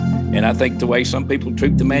And I think the way some people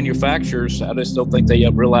treat the manufacturers, I just don't think they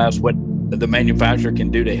realize what the manufacturer can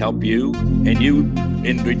do to help you, and you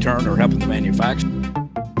in return are helping the manufacturer.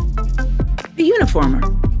 The Uniformer.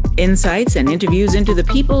 Insights and interviews into the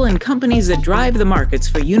people and companies that drive the markets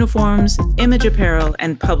for uniforms, image apparel,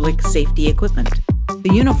 and public safety equipment. The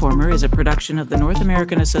Uniformer is a production of the North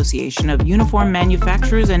American Association of Uniform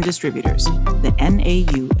Manufacturers and Distributors, the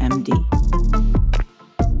NAUMD.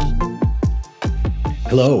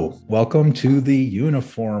 Hello, welcome to the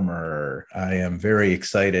Uniformer. I am very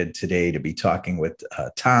excited today to be talking with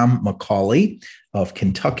Tom McCauley of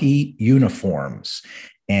Kentucky Uniforms.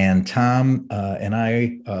 And Tom and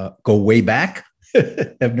I go way back,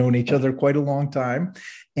 have known each other quite a long time.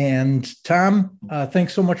 And Tom,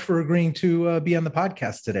 thanks so much for agreeing to be on the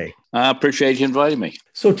podcast today. I appreciate you inviting me.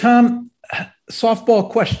 So Tom, softball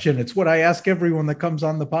question. It's what I ask everyone that comes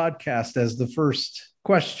on the podcast as the first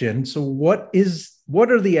question. So what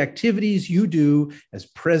are the activities you do as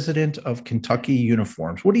president of Kentucky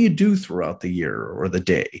Uniforms? What do you do throughout the year or the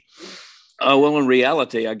day? Well, in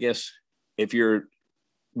reality, I guess if you're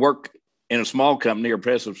work in a small company or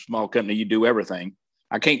president of a small company, you do everything.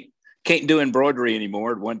 I can't do embroidery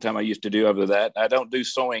anymore. At one time I used to do over that. I don't do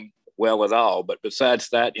sewing well at all. But besides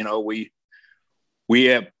that,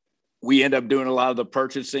 we end up doing a lot of the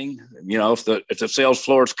purchasing. If the sales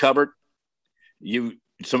floor is covered,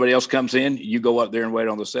 somebody else comes in, you go up there and wait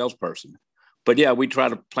on the salesperson. But yeah, we try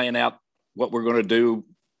to plan out what we're going to do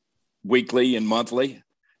weekly and monthly,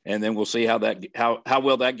 and then we'll see how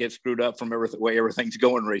well that gets screwed up from the way everything's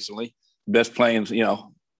going recently. Best plans,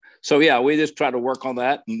 So yeah, we just try to work on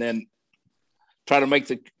that, and then try to make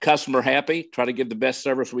the customer happy. Try to give the best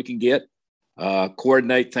service we can get.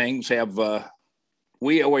 Coordinate things.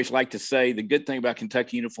 We always like to say the good thing about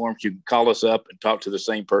Kentucky Uniforms, you can call us up and talk to the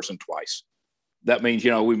same person twice. That means,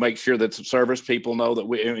 we make sure that the service people know that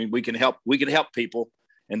we can help people.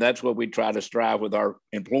 And that's what we try to strive with our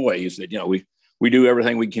employees, that, we do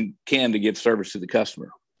everything we can to give service to the customer.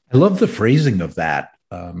 I love the phrasing of that.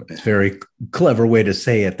 It's a very clever way to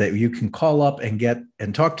say it, that you can call up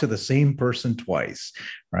and talk to the same person twice,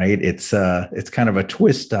 right? It's kind of a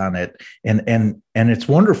twist on it. And it's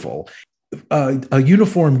wonderful. A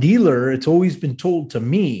uniform dealer, it's always been told to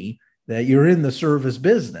me that you're in the service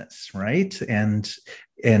business, right? And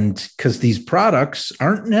because these products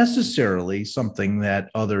aren't necessarily something that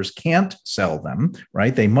others can't sell them,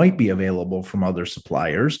 right? They might be available from other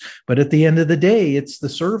suppliers, but at the end of the day, it's the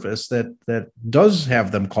service that does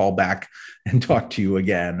have them call back and talk to you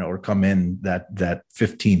again, or come in that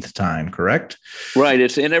 15th time, correct? Right.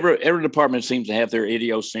 It's in every department seems to have their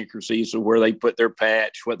idiosyncrasies of where they put their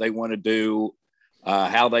patch, what they want to do,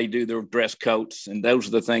 how they do their dress coats. And those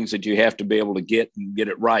are the things that you have to be able to get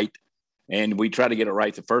it right. And we try to get it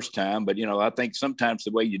right the first time. But, I think sometimes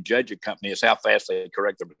the way you judge a company is how fast they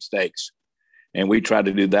correct their mistakes. And we try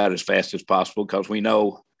to do that as fast as possible, because we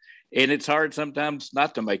know, and it's hard sometimes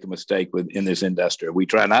not to make a mistake in this industry. We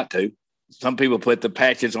try not to. Some people put the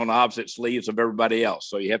patches on the opposite sleeves of everybody else.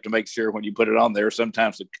 So you have to make sure when you put it on there,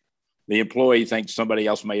 sometimes the employee thinks somebody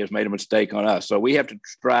else may have made a mistake on us. So we have to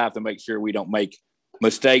strive to make sure we don't make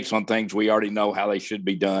mistakes on things we already know how they should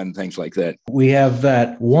be done, things like that. We have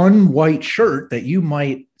that one white shirt that you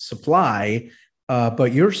might supply,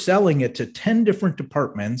 but you're selling it to 10 different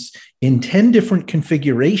departments in 10 different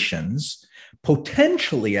configurations,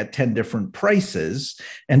 potentially at 10 different prices,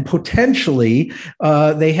 and potentially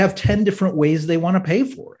they have 10 different ways they want to pay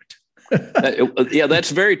for it. Yeah, that's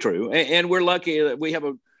very true. And we're lucky that we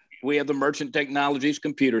have the Merchant Technologies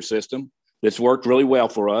computer system that's worked really well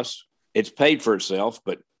for us. It's paid for itself,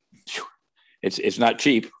 but it's not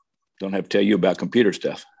cheap. Don't have to tell you about computer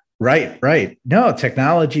stuff. Right. No,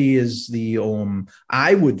 technology is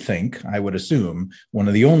I would assume, one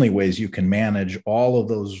of the only ways you can manage all of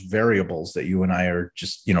those variables that you and I are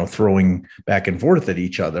just, throwing back and forth at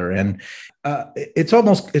each other. And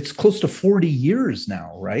it's close to 40 years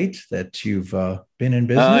now, right, that you've been in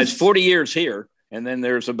business? It's 40 years here. And then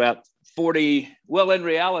there's about 40. Well, in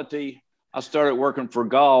reality, I started working for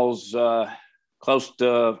Galls close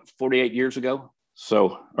to 48 years ago.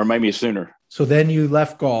 So, or maybe sooner. So then you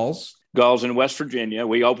left Galls in West Virginia.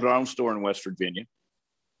 We opened our own store in West Virginia.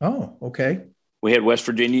 Oh, okay. We had West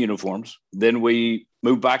Virginia uniforms. Then we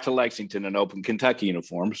moved back to Lexington and opened Kentucky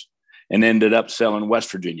Uniforms, and ended up selling West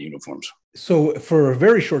Virginia uniforms. So for a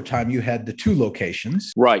very short time, you had the two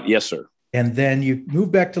locations. Right. Yes, sir. And then you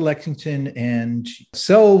moved back to Lexington and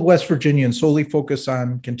sell West Virginia and solely focus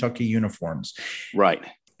on Kentucky Uniforms. Right.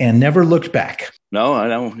 And never looked back. No, I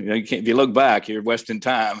don't. If you look back, you're wasting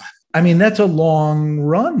time. I mean, that's a long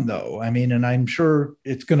run, though. I mean, and I'm sure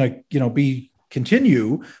it's going to, be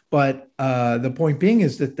continue. But the point being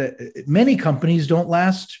is that many companies don't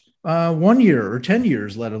last 1 year or 10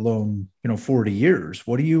 years, let alone 40 years.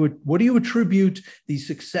 What do you attribute the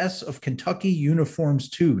success of Kentucky Uniforms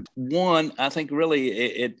to? One, I think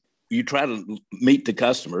really you try to meet the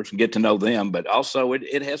customers and get to know them, but also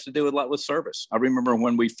it has to do a lot with service. I remember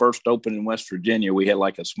when we first opened in West Virginia, we had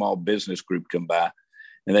like a small business group come by,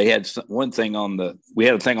 and they had one thing we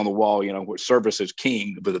had a thing on the wall, where service is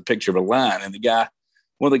king, with a picture of a lion. And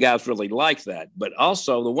one of the guys really liked that. But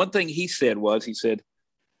also the one thing he said,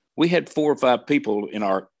 we had 4 or 5 people in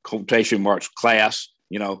our quotation marks class,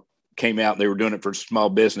 came out, and they were doing it for small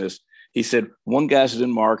business. He said, one guy's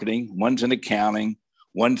in marketing, one's in accounting,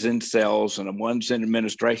 one's in sales, and one's in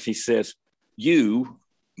administration. He says, you,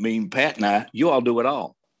 mean Pat and I, you all do it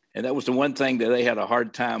all. And that was the one thing that they had a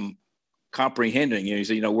hard time comprehending. He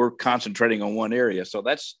said, we're concentrating on one area. So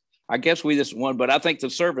I guess we just won. But I think the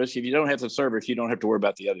service, if you don't have the service, you don't have to worry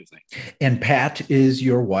about the other thing. And Pat is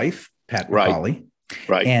your wife, Pat McCauley.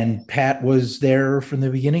 Right. And Pat was there from the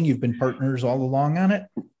beginning. You've been partners all along on it?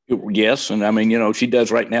 Yes. And I mean, she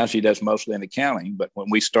does right now, she does mostly in accounting. But when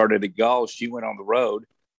we started at Gall, she went on the road,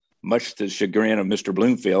 much to the chagrin of Mr.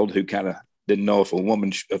 Bloomfield, who kind of didn't know if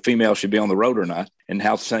a female should be on the road or not, and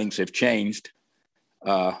how things have changed.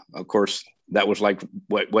 Of course, that was like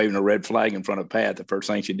waving a red flag in front of Pat. The first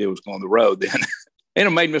thing she did was go on the road then. And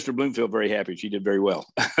it made Mr. Bloomfield very happy. She did very well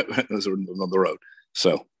on the road.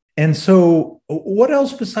 And so what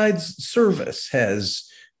else besides service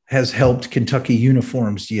has helped Kentucky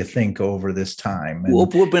Uniforms, do you think, over this time? Well,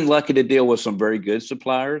 we've been lucky to deal with some very good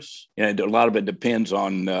suppliers. And a lot of it depends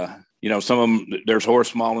on, some of them, there's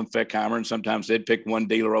Horst Mall and Feckheimer, and sometimes they'd pick one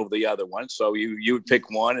dealer over the other one. So you would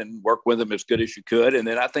pick one and work with them as good as you could. And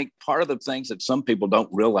then I think part of the things that some people don't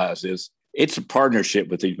realize is it's a partnership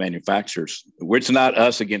with these manufacturers. It's not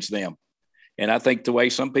us against them. And I think the way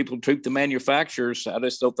some people treat the manufacturers, I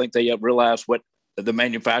just don't think they realize what the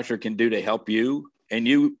manufacturer can do to help you, and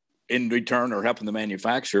you in return are helping the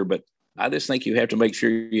manufacturer. But I just think you have to make sure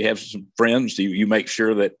you have some friends. You make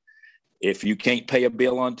sure that if you can't pay a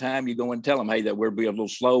bill on time, you go and tell them, hey, that we're being a little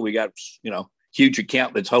slow. We got, huge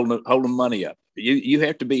account that's holding money up. You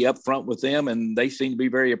have to be upfront with them, and they seem to be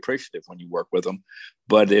very appreciative when you work with them.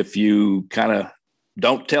 But if you kind of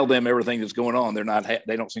don't tell them everything that's going on,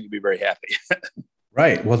 they don't seem to be very happy.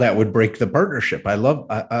 Right. Well, that would break the partnership. I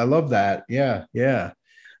love that. Yeah. Yeah.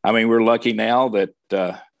 I mean, we're lucky now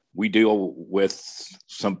that we deal with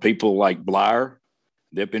some people like Blyer.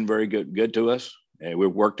 They've been very good to us. And we've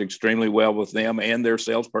worked extremely well with them and their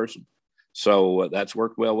salesperson. So that's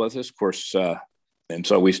worked well with us, of course. And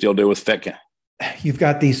so we still deal with Fecca. You've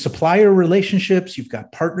got these supplier relationships. You've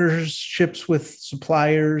got partnerships with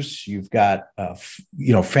suppliers. You've got,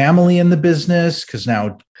 family in the business, because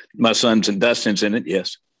now my sons and Dustin's in it.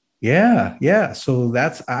 Yes. Yeah. Yeah. So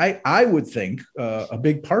that's, I would think a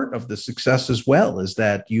big part of the success as well is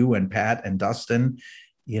that you and Pat and Dustin,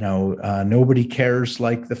 nobody cares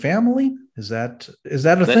like the family. Is that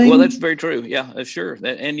a thing? Well, that's very true. Yeah, sure.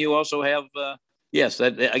 And you also have, yes, I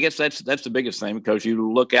guess that's the biggest thing, because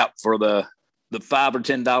you look out for the $5 or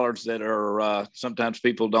 $10 that are sometimes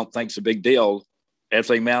people don't think it's a big deal. As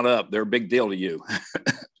they mount up, they're a big deal to you.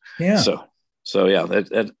 Yeah. So yeah,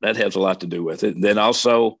 that has a lot to do with it. And then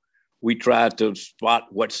also we try to spot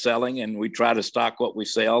what's selling, and we try to stock what we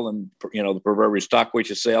sell, and the proverbial stock what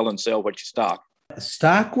you sell and sell what you stock.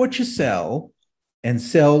 Stock what you sell and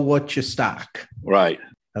sell what you stock. Right.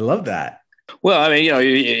 I love that. Well, I mean,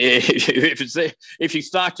 if you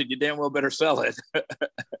stocked it, you damn well better sell it.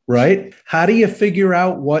 Right. How do you figure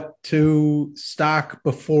out what to stock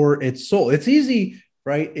before it's sold? It's easy,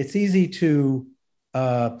 right? It's easy to,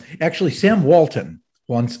 actually, Sam Walton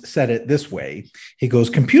once said it this way. He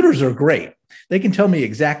goes, computers are great. They can tell me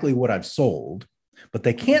exactly what I've sold, but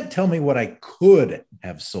they can't tell me what I could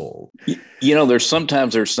have sold.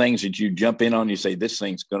 There's things that you jump in on, you say, this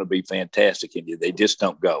thing's going to be fantastic, and they just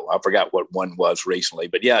don't go. I forgot what one was recently,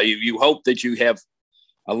 but yeah, you hope that you have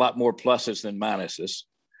a lot more pluses than minuses.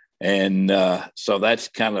 And so that's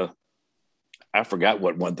kind of, I forgot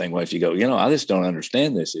what one thing was. You go, I just don't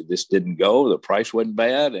understand this. It just didn't go. The price wasn't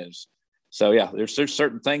bad. And so, yeah, there's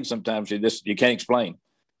certain things sometimes you can't explain,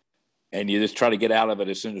 and you just try to get out of it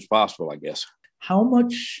as soon as possible, I guess. How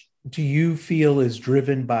much do you feel is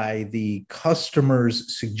driven by the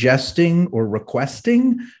customers suggesting or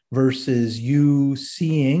requesting versus you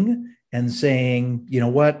seeing and saying, you know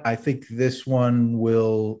what, I think this one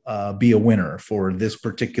will be a winner for this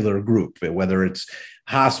particular group, whether it's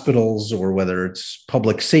hospitals or whether it's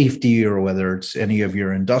public safety or whether it's any of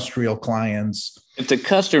your industrial clients? If the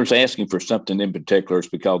customer's asking for something in particular, it's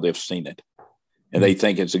because they've seen it. and they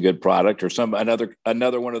think it's a good product, or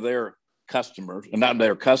another one of their customers, not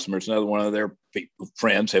their customers, another one of their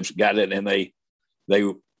friends have got it, and they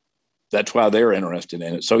that's why they're interested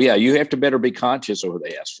in it. So yeah, you have to better be conscious of what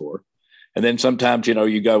they ask for. And then sometimes,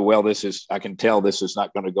 you go, well, I can tell this is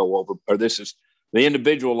not going to go over, or the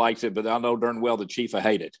individual likes it, but I know darn well the chief will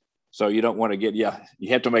hate it. So you don't want to you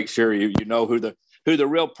have to make sure you know who the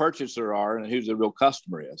real purchaser are and who the real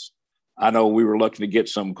customer is. I know we were looking to get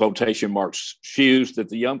some quotation marks shoes that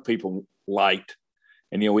the young people liked.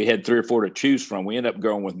 And, we had 3 or 4 to choose from. We ended up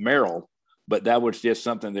going with Merrill, but that was just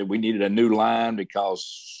something that we needed a new line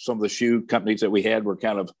because some of the shoe companies that we had were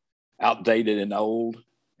kind of outdated and old.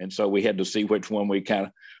 And so we had to see which one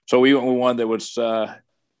so we went with one that was,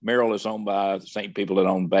 Merrill is owned by the same people that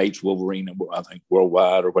own Bates, Wolverine, I think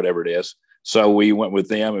Worldwide or whatever it is. So we went with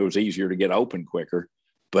them. It was easier to get open quicker.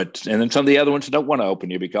 And then some of the other ones don't want to open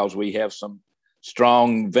you because we have some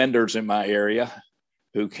strong vendors in my area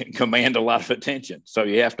who can command a lot of attention. So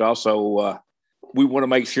you have to also, we want to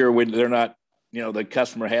make sure they're not, the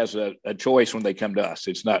customer has a choice when they come to us.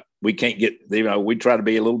 It's not, we can't get, we try to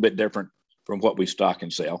be a little bit different from what we stock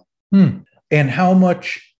and sell. And how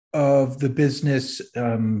much of the business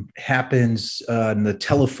happens on the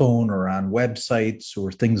telephone or on websites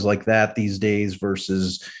or things like that these days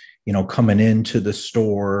versus, coming into the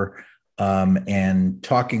store and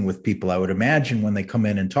talking with people? I would imagine when they come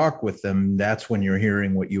in and talk with them, that's when you're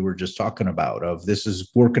hearing what you were just talking about of this is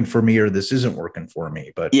working for me or this isn't working for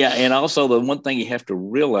me. But yeah, and also the one thing you have to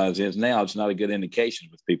realize is now it's not a good indication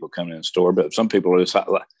with people coming in the store, but some people are just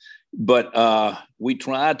but we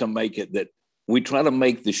try to make it that we try to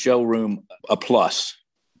make the showroom a plus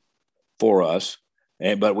for us.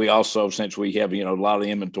 But we also, since we have, a lot of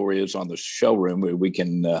the inventory is on the showroom, we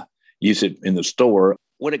can use it in the store.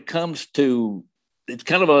 When it comes to, it's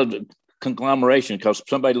kind of a conglomeration because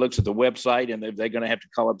somebody looks at the website and they're going to have to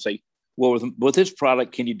call up and say, well, with this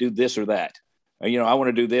product, can you do this or that? Or, I want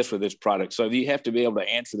to do this with this product. So you have to be able to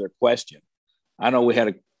answer their question. I know we had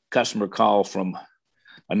a customer call from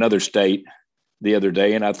another state the other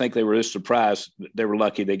day, and I think they were just surprised. They were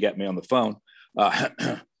lucky they got me on the phone. But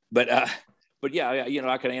yeah,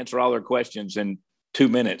 I could answer all their questions in 2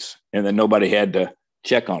 minutes, and then nobody had to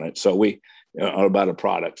check on it. So about a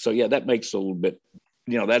product. So yeah, that makes a little bit,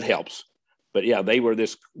 that helps. But yeah, they were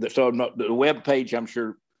so the web page, I'm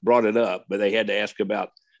sure, brought it up, but they had to ask about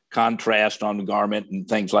contrast on the garment and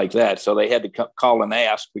things like that. So they had to call and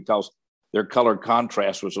ask because their color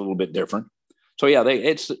contrast was a little bit different. So yeah,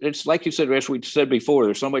 it's like you said, as we said before,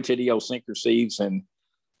 there's so much idiosyncrasies, and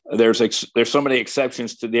there's so many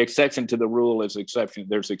exceptions to the exception to the rule is exception.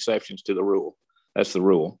 There's exceptions to the rule. That's the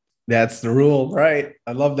rule. That's the rule, right?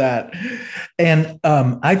 I love that. And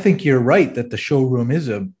I think you're right that the showroom is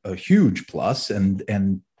a huge plus,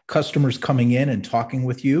 and customers coming in and talking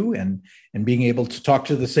with you and being able to talk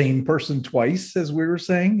to the same person twice, as we were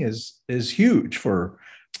saying, is huge for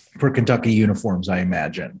Kentucky Uniforms, I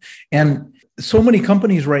imagine. And so many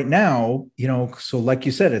companies right now, so like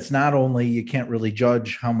you said, it's not only you can't really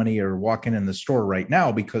judge how many are walking in the store right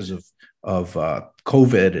now because of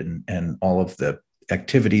COVID and all of the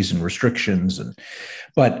activities and restrictions,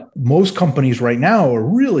 but most companies right now are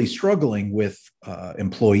really struggling with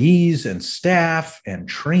employees and staff and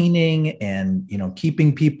training and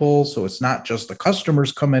keeping people. So it's not just the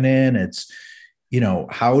customers coming in; it's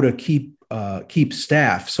how to keep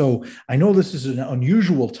staff. So I know this is an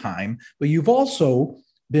unusual time, but you've also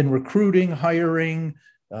been recruiting, hiring,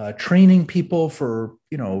 training people for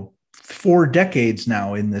 4 decades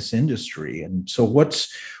now in this industry. And so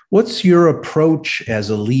what's your approach as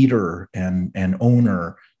a leader and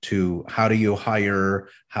owner to how do you hire,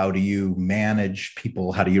 how do you manage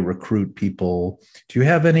people, how do you recruit people? Do you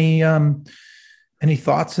have any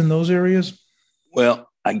thoughts in those areas? Well,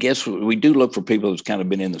 I guess we do look for people who's kind of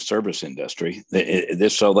been in the service industry,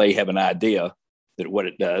 so they have an idea that what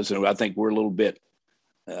it does. And I think we're a little bit,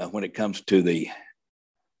 when it comes to the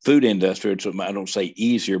food industry, it's, I don't say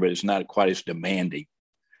easier, but it's not quite as demanding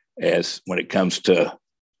as when it comes to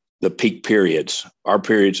the peak periods. Our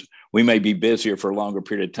periods, we may be busier for a longer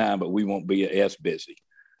period of time, but we won't be as busy.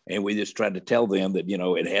 And we just try to tell them that,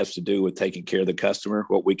 it has to do with taking care of the customer,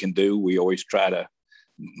 what we can do. We always try to,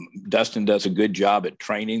 Dustin does a good job at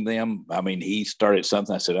training them. I mean, he started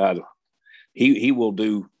something. I said, he will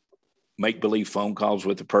do make-believe phone calls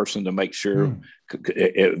with the person to make sure,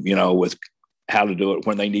 with how to do it,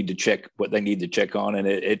 when they need to check, what they need to check on. And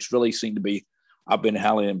it's really seemed to be, I've been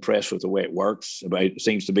highly impressed with the way it works. It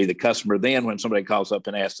seems to be the customer. Then when somebody calls up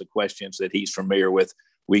and asks the questions that he's familiar with,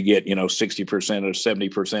 we get, 60% or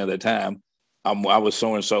 70% of the time, I was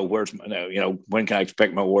so and so. Where's my, when can I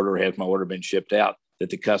expect my order? Has my order been shipped out? That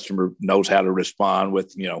the customer knows how to respond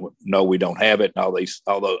with, no, we don't have it. And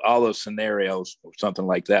all those scenarios or something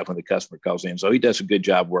like that when the customer calls in. So he does a good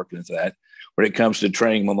job working with that. When it comes to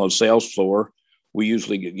training on those sales floor, we're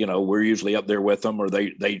usually up there with them, or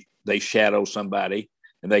they shadow somebody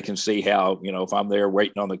and they can see how, if I'm there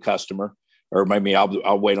waiting on the customer, or maybe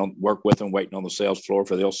I'll work with them waiting on the sales floor,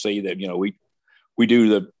 for they'll see that, we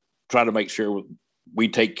do try to make sure we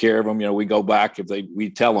take care of them. We go back we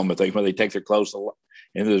tell them when they take their clothes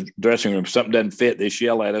in the dressing room, if something doesn't fit, they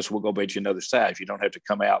yell at us. We'll go get you another size. You don't have to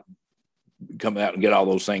come out and get all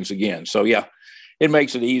those things again. So yeah, it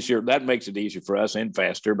makes it easier. That makes it easier for us and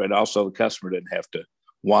faster, but also the customer didn't have to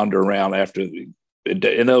wander around after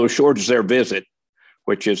in other words, their visit,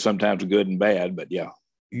 which is sometimes good and bad, but yeah.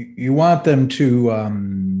 You want them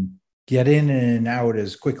to get in and out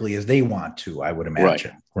as quickly as they want to, I would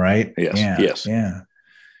imagine. Right? Yes. Yeah. Yes. Yeah.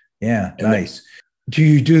 Yeah. And nice. Do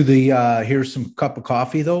you do the here's some cup of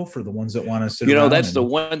coffee though for the ones that want to sit around? That's the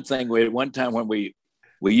one thing. One time when we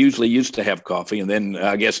usually used to have coffee, and then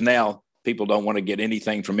I guess now people don't want to get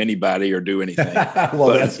anything from anybody or do anything. Well,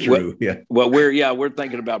 that's true. We're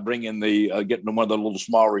thinking about bringing getting one of the little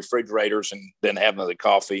small refrigerators and then having the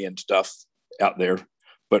coffee and stuff out there.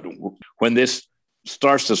 But when this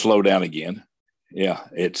starts to slow down again,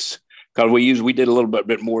 it's because we did a little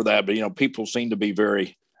bit more of that, but people seem to be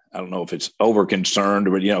very, I don't know if it's over concerned,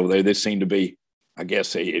 but they seem to be, I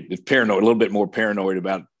guess, it's paranoid, a little bit more paranoid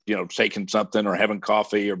about taking something or having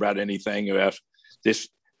coffee or about anything, about this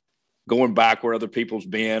going back where other people's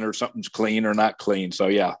been or something's clean or not clean. So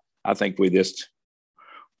yeah, I think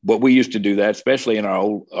but we used to do that, especially in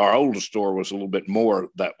our oldest store was a little bit more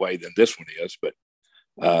that way than this one is, but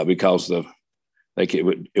because it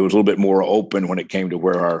was a little bit more open when it came to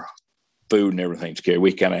where our food and everything's carried.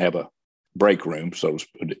 We kind of have a break room, so it's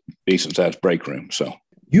a decent sized break room. So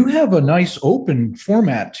you have a nice open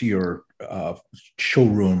format to your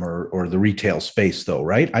showroom or the retail space though,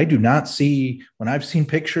 right? I do not see, when I've seen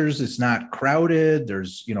pictures, it's not crowded.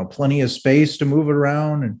 There's, plenty of space to move it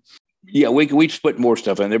around. And yeah, we put more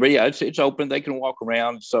stuff in there, but yeah, it's open. They can walk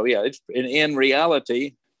around. So yeah, it's in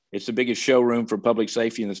reality, it's the biggest showroom for public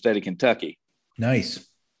safety in the state of Kentucky. Nice.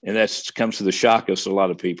 And that comes to the shock of a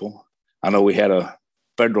lot of people. I know we had a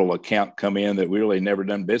federal account come in that really never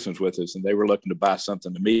done business with us, and they were looking to buy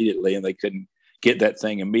something immediately, and they couldn't get that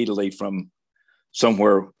thing immediately from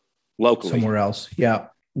somewhere locally. Somewhere else. Yeah.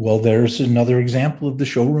 Well, there's another example of the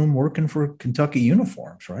showroom working for Kentucky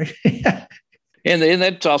Uniforms, right? And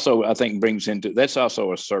that's also, I think, that's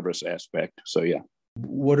also a service aspect. So yeah.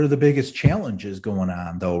 What are the biggest challenges going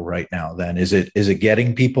on though right now then? Is it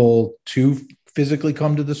getting people to physically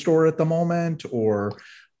come to the store at the moment, or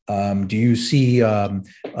do you see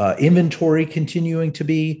inventory continuing to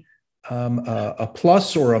be a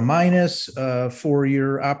plus or a minus for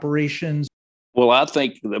your operations? Well, I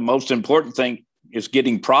think the most important thing is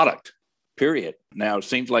getting product, period. Now, it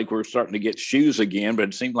seems like we're starting to get shoes again, but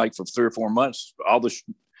it seemed like for 3 or 4 months,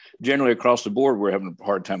 generally across the board, we're having a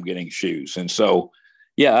hard time getting shoes. And so,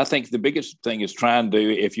 yeah, I think the biggest thing is trying to,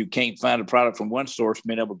 if you can't find a product from one source,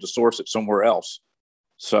 being able to source it somewhere else.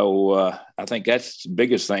 So I think that's the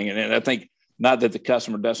biggest thing. And I think not that the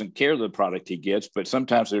customer doesn't care the product he gets, but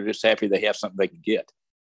sometimes they're just happy they have something they can get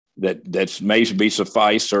that's may be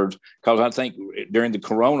suffice. Or because I think during the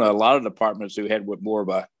Corona, a lot of departments who had more of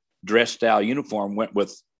a dress style uniform went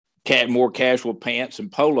with more casual pants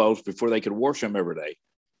and polos before they could wash them every day,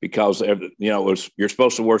 because you're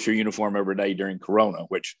supposed to wash your uniform every day during Corona,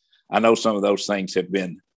 which I know some of those things have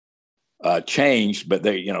been changed, but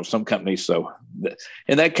some companies.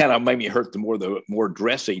 And that kind of made me hurt the more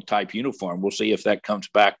dressy type uniform. We'll see if that comes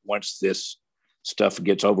back once this stuff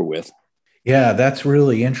gets over with. Yeah, that's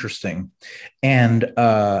really interesting. And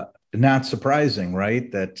not surprising,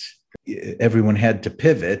 right? That everyone had to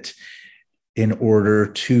pivot in order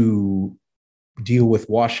to deal with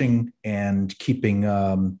washing and keeping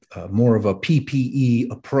more of a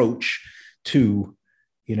PPE approach to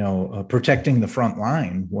protecting the front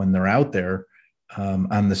line when they're out there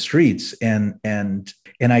on the streets. And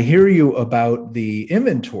I hear you about the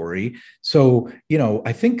inventory. So,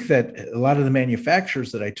 I think that a lot of the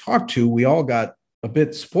manufacturers that I talked to, we all got a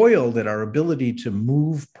bit spoiled at our ability to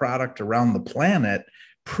move product around the planet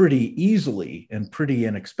pretty easily and pretty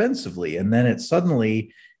inexpensively. And then it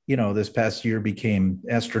suddenly, this past year became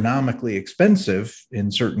astronomically expensive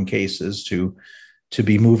in certain cases to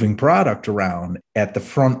be moving product around. At the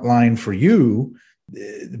front line for you,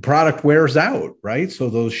 the product wears out, right? So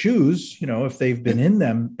those shoes, if they've been in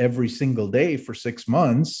them every single day for 6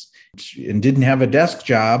 months and didn't have a desk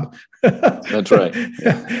job, That's right.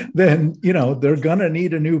 Yeah. Then, they're going to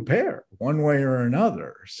need a new pair one way or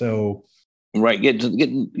another. So, right.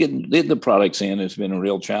 Getting the products in has been a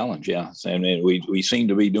real challenge. Yeah. And we seem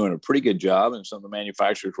to be doing a pretty good job. And some of the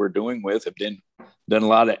manufacturers we're doing with have done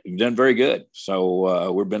very good.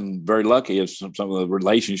 So we've been very lucky as some of the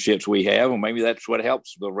relationships we have. And maybe that's what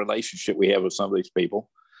helps the relationship we have with some of these people,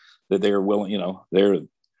 that they're willing,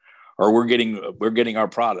 we're getting our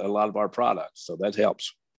product, a lot of our products. So that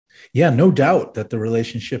helps. Yeah, no doubt that the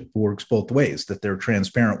relationship works both ways, that they're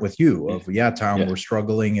transparent with you of, Tom, we're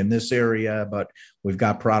struggling in this area, but we've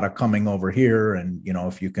got product coming over here. And,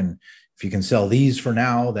 if you can sell these for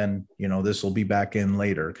now, then, this will be back in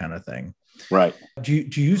later kind of thing. Right. Do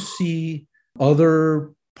you see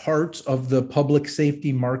other parts of the public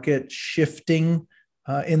safety market shifting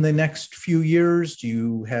in the next few years? Do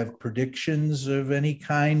you have predictions of any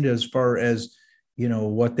kind as far as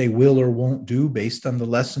what they will or won't do based on the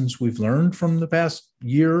lessons we've learned from the past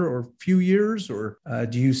year or few years? Or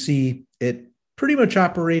do you see it pretty much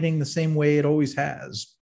operating the same way it always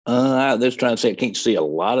has? I'm just trying to say I can't see a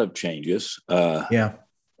lot of changes.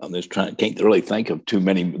 I'm just can't really think of too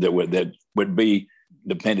many that would be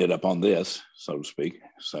dependent upon this, so to speak.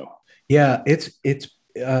 So yeah,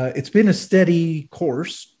 it's been a steady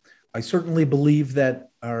course. I certainly believe that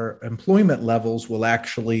our employment levels will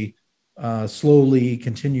actually slowly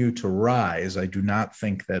continue to rise. I do not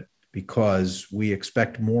think that because we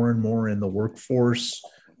expect more and more in the workforce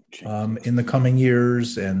in the coming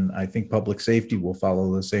years, and I think public safety will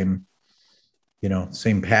follow the same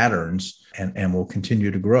patterns and will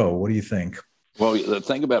continue to grow. What do you think? Well, the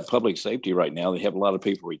thing about public safety right now, they have a lot of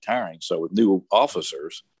people retiring. So with new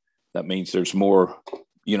officers, that means there's more,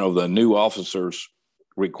 the new officers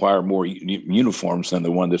require more uniforms than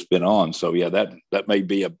the one that's been on. So yeah, that may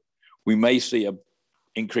be we may see a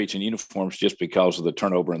increase in uniforms just because of the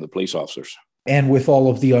turnover in the police officers. And with all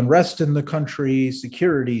of the unrest in the country,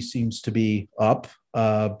 security seems to be up,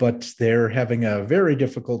 but they're having a very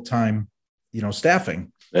difficult time,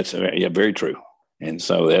 staffing. That's very true. And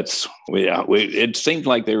so it seems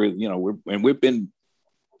like we've been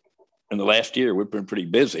in the last year, we've been pretty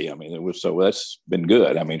busy. I mean, so that's been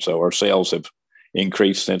good. I mean, so our sales have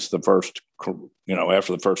increased since the first,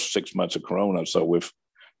 after the first 6 months of Corona. So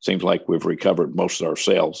seems like we've recovered most of our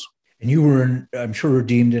sales. And you were, I'm sure,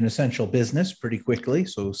 deemed an essential business pretty quickly,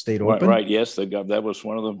 so stayed open. Right. Yes, that was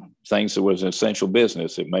one of the things that was an essential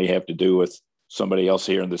business. It may have to do with somebody else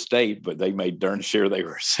here in the state, but they made darn sure they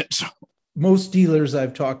were essential. Most dealers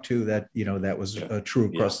I've talked to that was true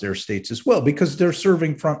across their states as well, because they're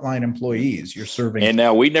serving frontline employees. You're serving. And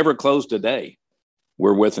now we never closed a day.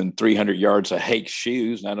 We're within 300 yards of Hake's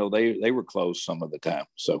Shoes. And I know they were closed some of the time.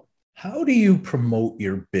 So how do you promote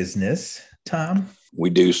your business, Tom? We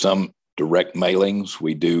do some direct mailings.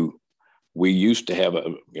 We used to have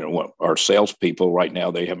our salespeople right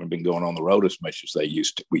now, they haven't been going on the road as much as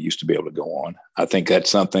we used to be able to go on. I think that's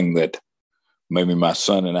something that maybe my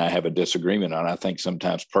son and I have a disagreement on. I think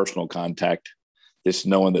sometimes personal contact, just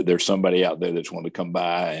knowing that there's somebody out there that's wanting to come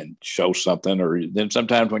by and show something, or then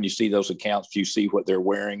sometimes when you see those accounts, you see what they're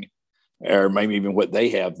wearing, or maybe even what they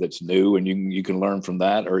have that's new, and you can learn from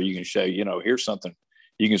that, or you can show, here's something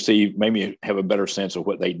you can see, maybe have a better sense of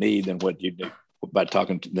what they need than what you do by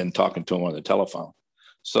talking to them on the telephone.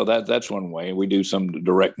 So that's one way. We do some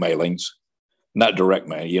direct mailings, not direct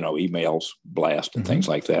mail, emails, blast, and things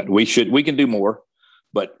like that. We can do more,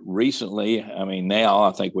 but recently, now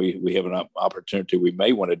I think we have an opportunity. We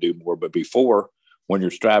may want to do more, but before, when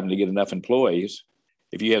you're striving to get enough employees,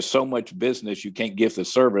 if you have so much business you can't give the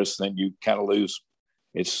service, then you kind of lose.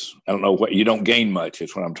 You don't gain much.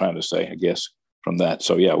 Is what I'm trying to say, I guess, from that.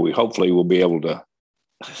 So yeah, we hopefully will be able to.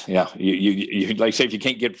 Yeah, you like say if you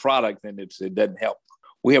can't get product, then it doesn't help.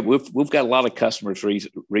 We've got a lot of customers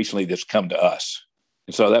recently that's come to us,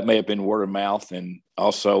 and so that may have been word of mouth, and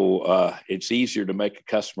also it's easier to make a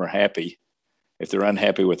customer happy if they're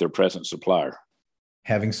unhappy with their present supplier.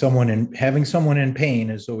 Having someone in pain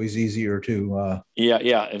is always easier to.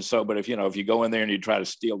 Yeah, and so, but if you go in there and you try to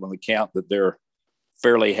steal an account that they're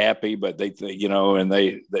fairly happy, but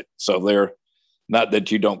so they're not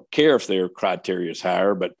that you don't care if their criteria is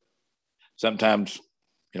higher, but sometimes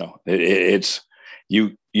it's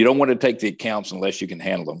you don't want to take the accounts unless you can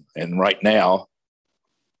handle them. And right now,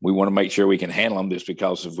 we want to make sure we can handle them, just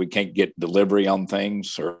because if we can't get delivery on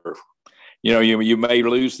things, or you may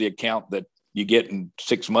lose the account that you get in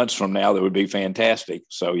 6 months from now that would be fantastic.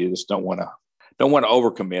 So you just don't want to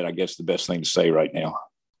overcommit, I guess the best thing to say right now.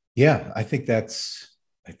 Yeah, I think that's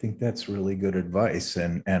really good advice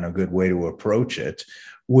and a good way to approach it.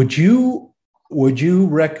 Would you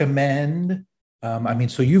recommend I mean,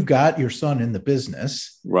 so you've got your son in the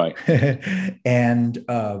business, Right. and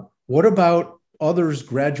what about others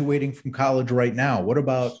graduating from college right now? What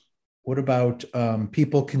about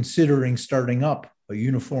people considering starting up a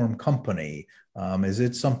uniform company? Is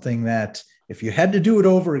it something that if you had to do it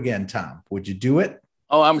over again, Tom, would you do it?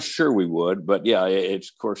 Oh, I'm sure we would, but yeah, it's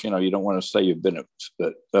of course, you don't want to say you've been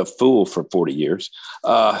a fool for 40 years.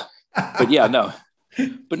 But yeah, no,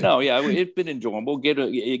 but no, yeah, it's been enjoyable.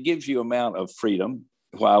 It gives you amount of freedom,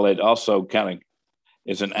 while it also kind of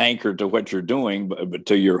is an anchor to what you're doing, but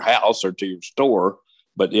to your house or to your store.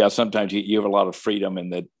 But yeah, sometimes you have a lot of freedom in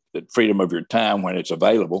the freedom of your time when it's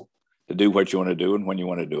available to do what you want to do and when you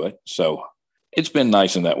want to do it. So it's been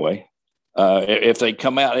nice in that way. If they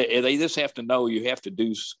come out, they just have to know you have to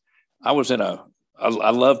do. I was I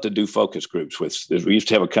love to do focus groups we used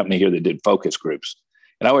to have a company here that did focus groups.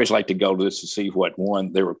 And I always like to go to this to see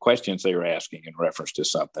there were questions they were asking in reference to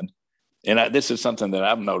something. And this is something that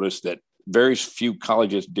I've noticed that very few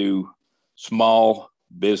colleges do small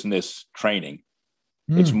business training.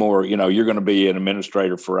 It's more, you're going to be an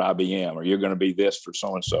administrator for IBM, or you're going to be this for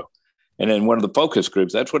so-and-so. And then one of the focus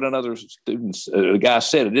groups, that's what another a guy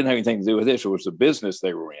said. It didn't have anything to do with this. It was the business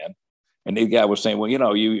they were in. And the guy was saying, well,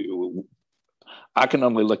 I can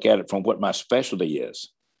only look at it from what my specialty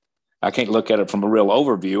is. I can't look at it from a real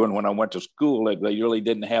overview. And when I went to school, they really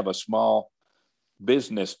didn't have a small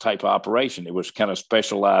business type operation. It was kind of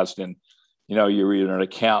specialized in, you're either an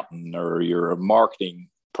accountant or you're a marketing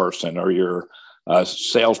person or you're a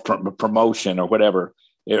sales promotion or whatever.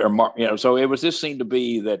 So it was, this seemed to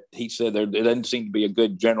be that he said there doesn't seem to be a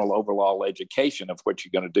good general overall education of what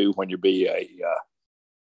you're going to do when you be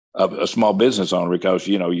a small business owner, because,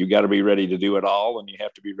 you got to be ready to do it all, and you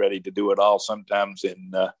have to be ready to do it all sometimes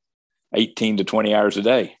in 18 to 20 hours a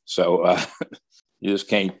day. So you just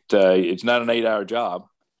can't, it's not an 8-hour job.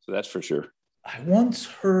 So that's for sure. I once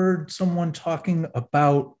heard someone talking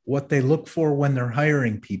about what they look for when they're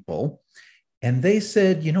hiring people. And they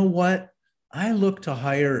said, you know what? I look to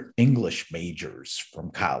hire English majors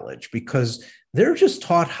from college because they're just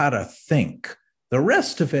taught how to think. The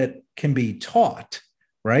rest of it can be taught,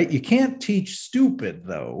 right? You can't teach stupid,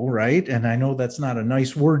 though, right? And I know that's not a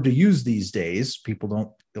nice word to use these days. People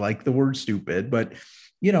don't like the word stupid, but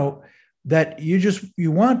that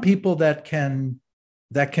you want people that can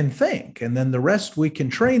think, and then the rest we can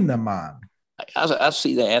train them on. I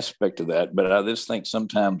see the aspect of that, but I just think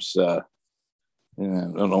sometimes, I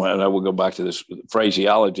don't know, and I will go back to this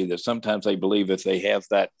phraseology that sometimes they believe if they have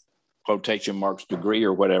that quotation marks degree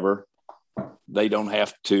or whatever, they don't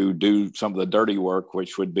have to do some of the dirty work,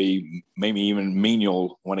 which would be maybe even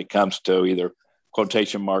menial when it comes to either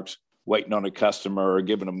quotation marks, waiting on a customer or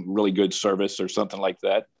giving them really good service or something like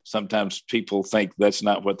that. Sometimes people think that's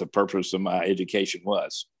not what the purpose of my education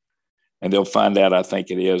was. And they'll find out, I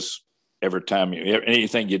think it is, every time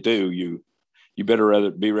anything you do, you better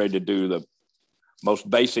rather be ready to do the most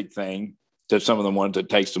basic thing to some of the ones that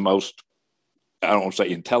takes the most, I don't want to say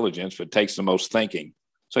intelligence, but takes the most thinking.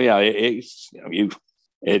 So yeah, it's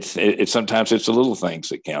sometimes it's the little things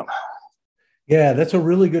that count. Yeah, that's a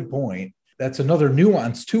really good point. That's another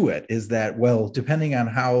nuance to it, is that, well, depending on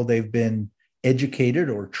how they've been educated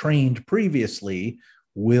or trained previously,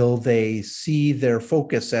 will they see their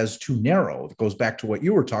focus as too narrow? It goes back to what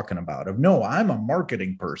you were talking about of, no, I'm a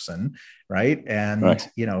marketing person, right? And, right.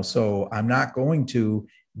 So I'm not going to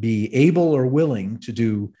be able or willing to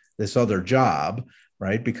do this other job,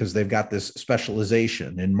 right? Because they've got this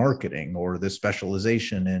specialization in marketing or this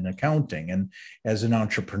specialization in accounting. And as an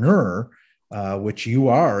entrepreneur, which you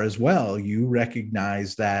are as well, you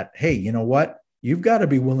recognize that, hey, you know what? You've got to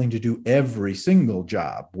be willing to do every single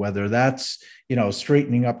job, whether that's,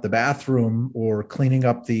 straightening up the bathroom or cleaning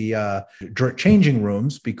up the changing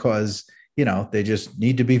rooms because, they just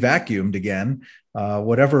need to be vacuumed again.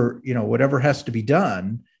 Whatever has to be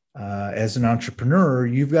done. As an entrepreneur,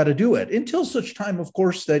 you've got to do it until such time, of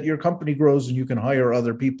course, that your company grows and you can hire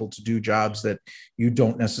other people to do jobs that you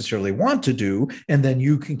don't necessarily want to do. And then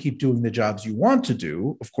you can keep doing the jobs you want to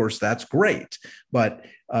do. Of course, that's great. But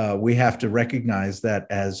we have to recognize that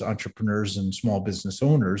as entrepreneurs and small business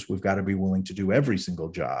owners, we've got to be willing to do every single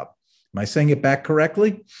job. Am I saying it back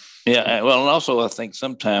correctly? Yeah. Well, and also I think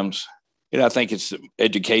sometimes, I think it's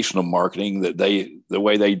educational marketing that the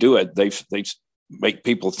way they do it, they make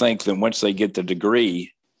people think that once they get the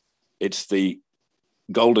degree, it's the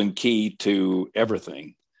golden key to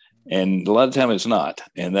everything. And a lot of time it's not.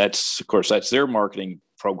 And that's their marketing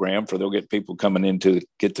program they'll get people coming in to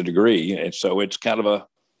get the degree. And so it's kind of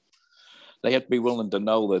they have to be willing to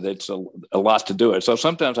know that it's a lot to do it. So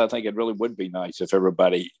sometimes I think it really would be nice if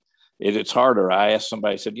everybody, it's harder. I asked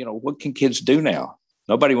somebody, I said, what can kids do now?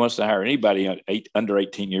 Nobody wants to hire anybody under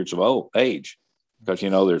 18 years of age because,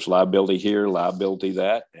 there's liability here, liability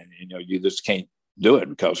that. And, you just can't do it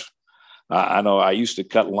because I know I used to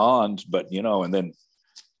cut lawns, but, and then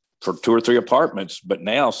for 2 or 3 apartments. But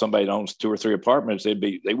now somebody owns 2 or 3 apartments,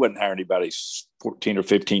 they wouldn't hire anybody 14 or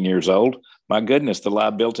 15 years old. My goodness, the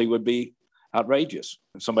liability would be outrageous.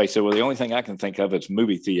 And somebody said, well, the only thing I can think of is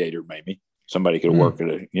movie theater, maybe. Somebody could work at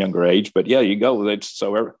a younger age. But yeah, you go. I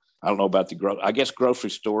don't know about I guess grocery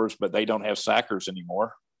stores, but they don't have sackers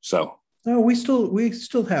anymore. So no, we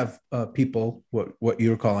still have people, what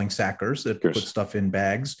you're calling sackers, that put stuff in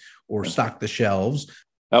bags or stock the shelves.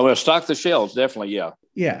 Oh, well, stock the shelves, definitely, yeah.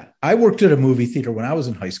 Yeah, I worked at a movie theater when I was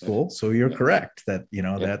in high school, so you're correct that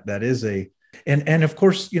that is and of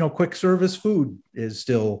course quick service food is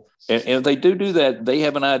still. And if they do that, they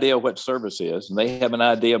have an idea what service is, and they have an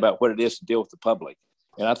idea about what it is to deal with the public.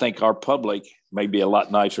 And I think our public may be a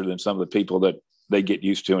lot nicer than some of the people that they get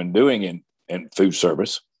used to in doing in food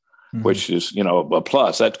service, which is a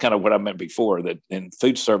plus. That's kind of what I meant before. That in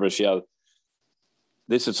food service,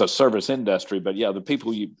 this is a service industry, but the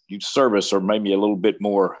people you service are maybe a little bit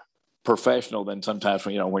more professional than sometimes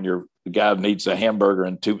when the guy needs a hamburger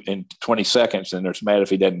in 20 seconds and they're mad if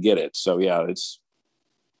he doesn't get it. So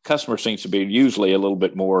customer seems to be usually a little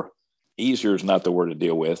bit more easier is not the word to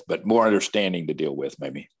deal with, but more understanding to deal with.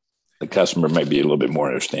 Maybe the customer may be a little bit more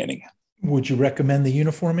understanding. Would you recommend the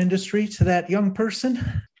uniform industry to that young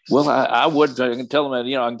person? Well, I would. I can tell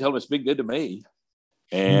them it's been good to me.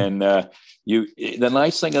 And the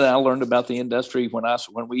nice thing that I learned about the industry when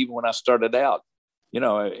I started out,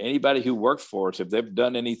 anybody who worked for us, if they've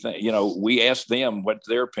done anything, we ask them what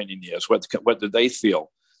their opinion is, what do they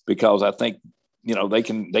feel, because I think they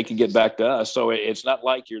can get back to us. So it's not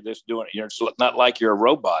like you're just doing it. It's not like you're a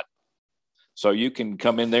robot. So you can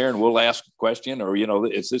come in there and we'll ask a question, or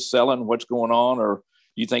is this selling? What's going on? Or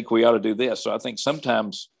you think we ought to do this? So I think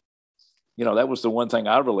sometimes. That was the one thing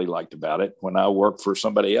I really liked about it. When I worked for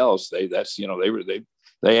somebody else, they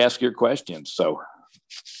ask your questions. So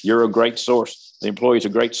you're a great source. The employee's a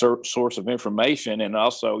great source of information, and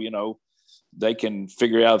also they can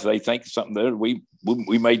figure out if they think something that we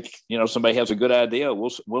may somebody has a good idea,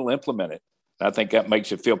 we'll implement it. And I think that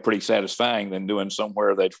makes it feel pretty satisfying than doing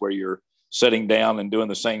somewhere that's where you're sitting down and doing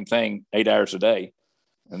the same thing 8 hours a day,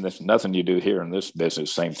 and there's nothing you do here in this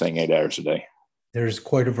business. Same thing 8 hours a day. There's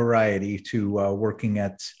quite a variety to working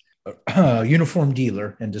at a uniform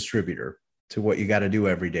dealer and distributor to what you got to do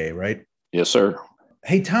every day, right? Yes, sir.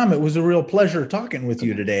 Hey, Tom, it was a real pleasure talking with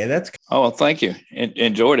you today. Well, thank you.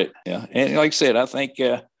 Enjoyed it. Yeah. And like I said, I think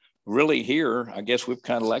really here, I guess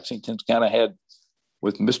Lexington's kind of had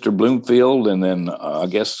with Mr. Bloomfield and then I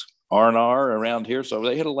guess R&R around here. So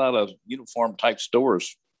they had a lot of uniform type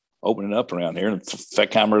stores opening up around here. And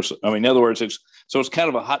Feckheimer's, in other words, it's kind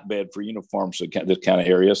of a hotbed for uniforms, this kind of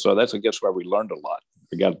area. So that's, I guess, where we learned a lot.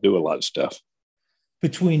 We got to do a lot of stuff.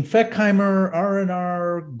 Between Feckheimer,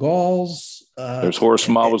 R&R, Galls. There's Horace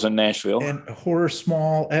Small was in Nashville. And Horace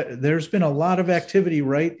Small. There's been a lot of activity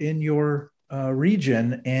right in your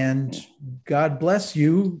region. And God bless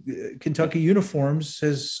you, Kentucky Uniforms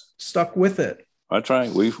has stuck with it. That's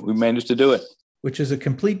right. We managed to do it. Which is a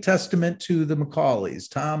complete testament to the McCauleys,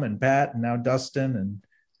 Tom and Pat, and now Dustin, and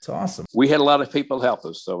it's awesome. We had a lot of people help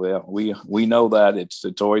us, so we know that it's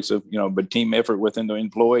always a but team effort within the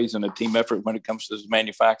employees and a team effort when it comes to the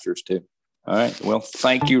manufacturers too. All right, well,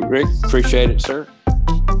 thank you, Rick. Appreciate it, sir.